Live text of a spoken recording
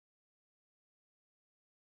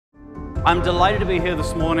I'm delighted to be here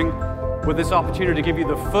this morning with this opportunity to give you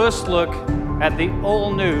the first look at the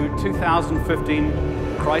all-new 2015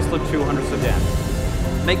 Chrysler 200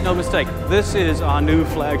 sedan. Make no mistake, this is our new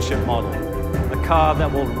flagship model, a car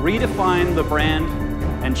that will redefine the brand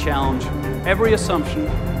and challenge every assumption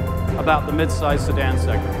about the mid-size sedan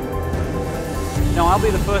segment. Now, I'll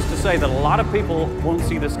be the first to say that a lot of people won't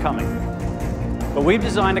see this coming, but we've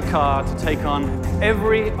designed a car to take on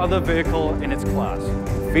every other vehicle in its class,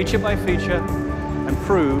 feature by feature, and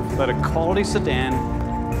prove that a quality sedan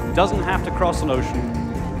doesn't have to cross an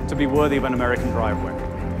ocean to be worthy of an American driveway.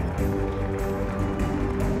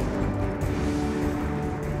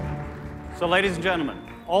 So, ladies and gentlemen,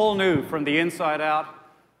 all new from the inside out,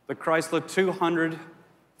 the Chrysler 200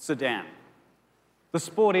 sedan. The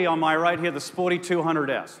sporty, on my right here, the sporty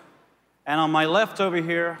 200S. And on my left over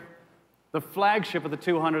here, the flagship of the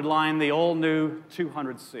 200 line, the all-new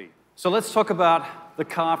 200C. So let's talk about the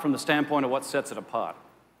car from the standpoint of what sets it apart.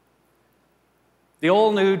 The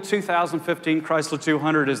all-new 2015 Chrysler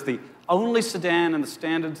 200 is the only sedan in the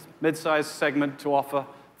standard mid-size segment to offer,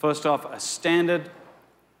 first off, a standard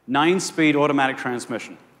 9-speed automatic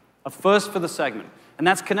transmission, a first for the segment, and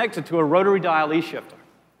that's connected to a rotary dial E-shifter.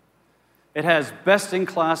 It has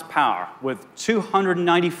best-in-class power with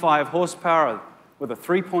 295 horsepower with a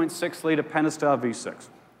 3.6-liter Pentastar V6.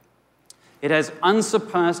 It has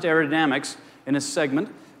unsurpassed aerodynamics in a segment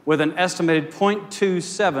with an estimated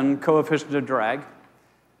 0.27 coefficient of drag.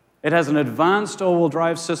 It has an advanced all-wheel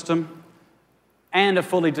drive system and a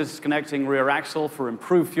fully disconnecting rear axle for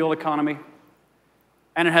improved fuel economy.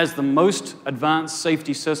 And it has the most advanced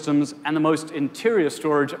safety systems and the most interior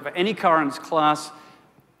storage of any car in its class,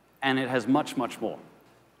 and it has much, much more.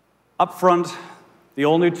 Up front, the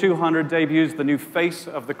all-new 200 debuts the new face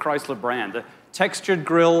of the Chrysler brand. The textured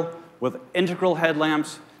grille with integral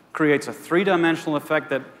headlamps creates a three-dimensional effect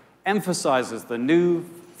that emphasizes the new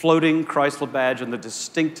floating Chrysler badge and the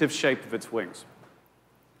distinctive shape of its wings.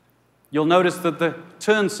 You'll notice that the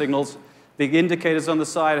turn signals, the indicators on the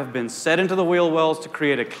side, have been set into the wheel wells to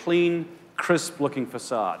create a clean, crisp-looking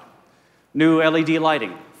facade. New LED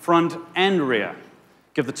lighting, front and rear,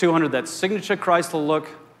 give the 200 that signature Chrysler look,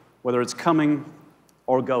 whether it's coming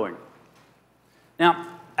or going. Now,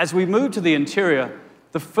 as we move to the interior,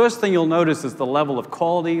 the first thing you'll notice is the level of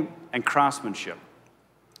quality and craftsmanship.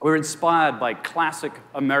 We're inspired by classic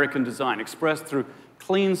American design, expressed through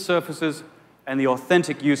clean surfaces and the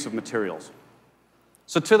authentic use of materials.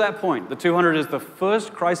 So to that point, the 200 is the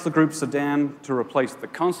first Chrysler Group sedan to replace the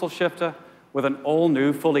console shifter with an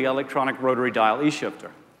all-new, fully electronic rotary dial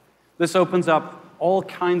E-shifter. This opens up all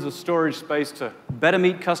kinds of storage space to better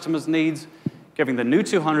meet customers' needs, giving the new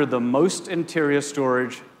 200 the most interior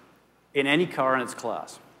storage in any car in its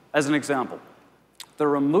class. As an example, the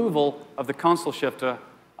removal of the console shifter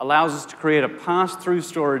allows us to create a pass-through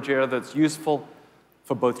storage area that's useful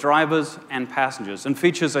for both drivers and passengers and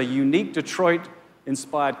features a unique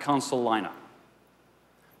Detroit-inspired console liner.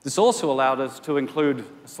 This also allowed us to include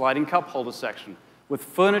a sliding cup holder section with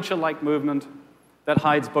furniture-like movement that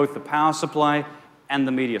hides both the power supply and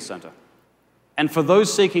the media center. And for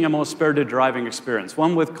those seeking a more spirited driving experience,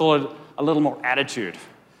 one with, call it, a little more attitude,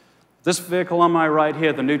 this vehicle on my right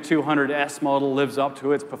here, the new 200S model, lives up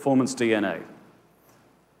to its performance DNA.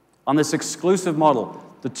 On this exclusive model,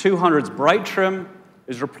 the 200's bright trim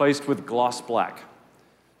is replaced with gloss black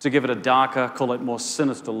to give it a darker, call it more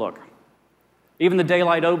sinister look. Even the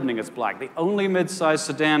daylight opening is black, the only mid-size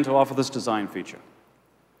sedan to offer this design feature.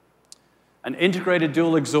 An integrated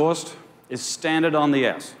dual exhaust is standard on the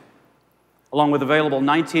S, along with available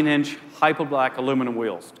 19-inch hyper-black aluminum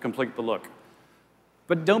wheels to complete the look.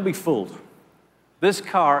 But don't be fooled. This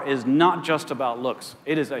car is not just about looks.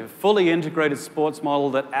 It is a fully integrated sports model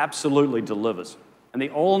that absolutely delivers. And the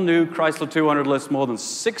all-new Chrysler 200 lists more than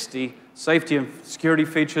 60 safety and security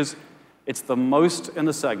features. It's the most in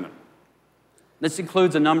the segment. This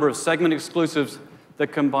includes a number of segment exclusives that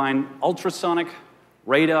combine ultrasonic,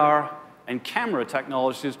 radar, and camera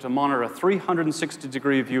technologies to monitor a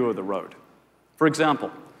 360-degree view of the road. For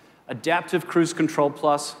example, Adaptive Cruise Control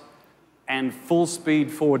Plus and Full Speed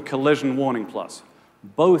Forward Collision Warning Plus.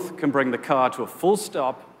 Both can bring the car to a full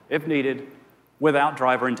stop, if needed, without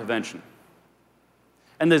driver intervention.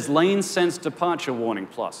 And there's Lane Sense Departure Warning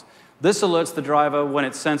Plus. This alerts the driver when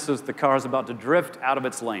it senses the car is about to drift out of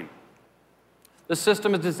its lane. The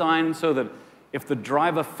system is designed so that if the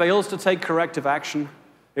driver fails to take corrective action,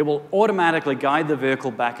 it will automatically guide the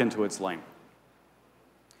vehicle back into its lane.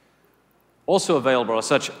 Also available are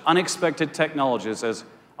such unexpected technologies as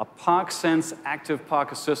a ParkSense Active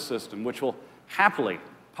Park Assist system, which will happily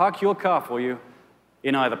park your car for you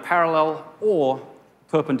in either parallel or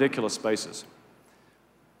perpendicular spaces.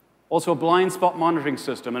 Also a blind spot monitoring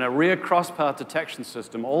system and a rear crosspath detection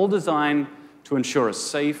system, all designed to ensure a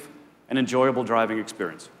safe and enjoyable driving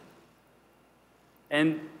experience.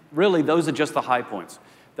 And really, those are just the high points.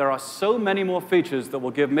 There are so many more features that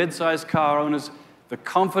will give mid-sized car owners the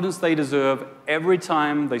confidence they deserve every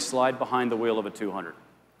time they slide behind the wheel of a 200.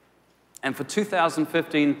 And for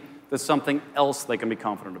 2015, there's something else they can be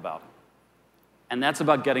confident about. And that's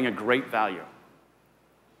about getting a great value.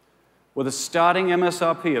 With a starting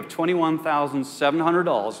MSRP of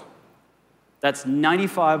 $21,700, that's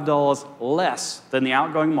 $95 less than the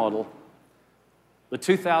outgoing model, the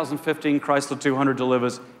 2015 Chrysler 200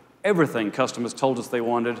 delivers everything customers told us they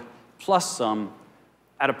wanted, plus some,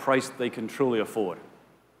 at a price they can truly afford.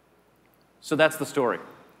 So that's the story.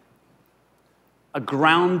 A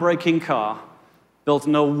groundbreaking car built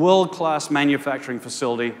in a world-class manufacturing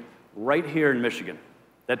facility right here in Michigan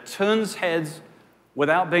that turns heads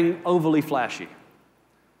without being overly flashy,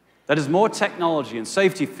 that has more technology and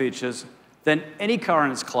safety features than any car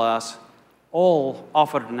in its class, all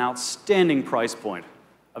offered at an outstanding price point,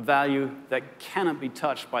 a value that cannot be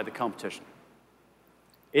touched by the competition.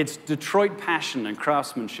 It's Detroit passion and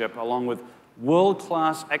craftsmanship, along with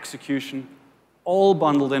world-class execution, all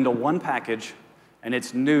bundled into one package, and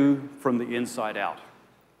it's new from the inside out.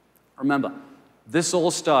 Remember, this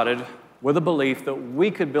all started with a belief that we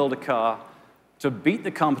could build a car to beat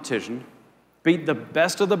the competition, beat the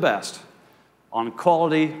best of the best on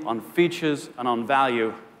quality, on features, and on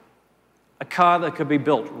value. A car that could be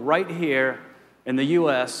built right here in the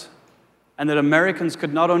US and that Americans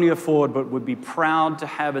could not only afford but would be proud to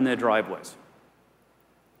have in their driveways.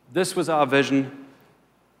 This was our vision,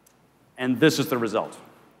 and this is the result.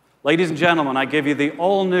 Ladies and gentlemen, I give you the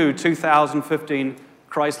all-new 2015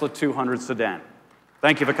 Chrysler 200 sedan.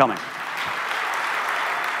 Thank you for coming.